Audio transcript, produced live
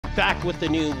Back with the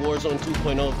new Warzone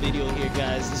 2.0 video here,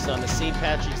 guys. This is on the St.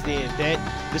 Patrick's Day event.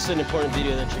 This is an important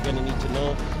video that you're going to need to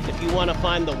know. If you want to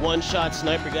find the one-shot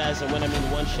sniper, guys, and when I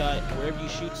mean one-shot, wherever you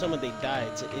shoot someone, they die.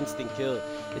 It's an instant kill.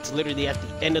 It's literally at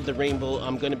the end of the rainbow.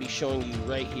 I'm going to be showing you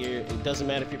right here. It doesn't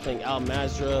matter if you're playing Al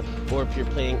Mazrah or if you're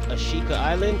playing Ashika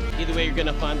Island. Either way, you're going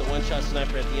to find the one-shot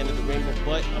sniper at the end of the rainbow,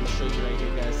 but I'm going to show you right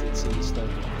here, guys. It's in the stun.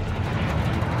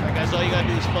 Alright, guys, all you gotta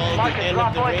do is follow the end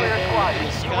of the rainbow in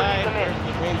the sky. Where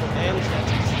the rainbow ends,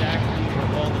 that's exactly where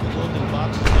all the golden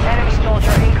boxes are. Enemy soldier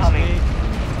incoming.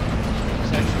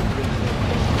 It's actually pretty good.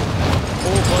 A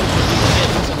whole bunch of these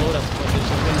hits to load up, but there's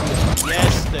going to be a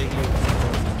Fiesta here.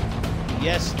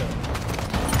 Fiesta. You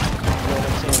know what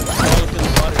I'm saying? It's all up in the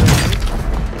water right here.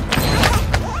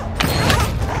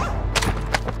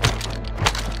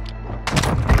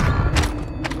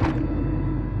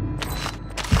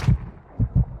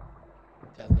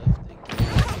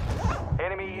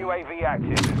 UAV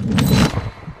active.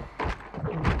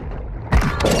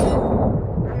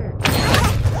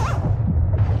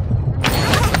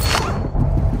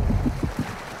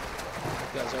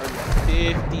 You guys are already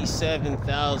at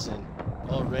 57,000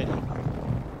 already.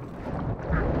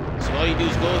 So all you do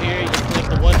is go here, you click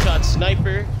the one-shot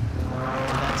sniper.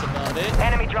 That's about it.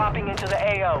 Enemy dropping into the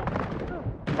AO.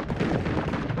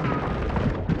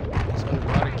 These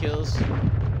underwater kills.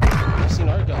 I've seen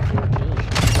our guy 4 kills.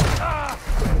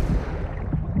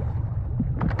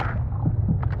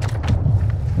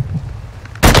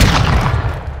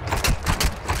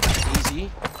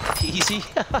 Easy.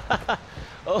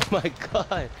 Oh my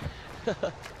god.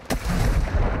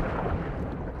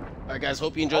 Alright guys,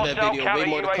 hope you enjoyed that video. Way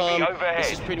more to come.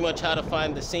 This is pretty much how to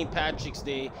find the St. Patrick's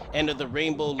Day end of the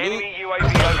rainbow loot,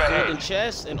 golden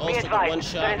chest, and also the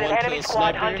one-shot, one-kill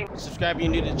sniper. Subscribe if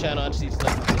you're new to the channel. I'm Steve.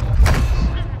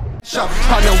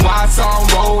 On the Warzone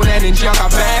road and in junk I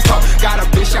back up. Got a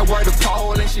bitch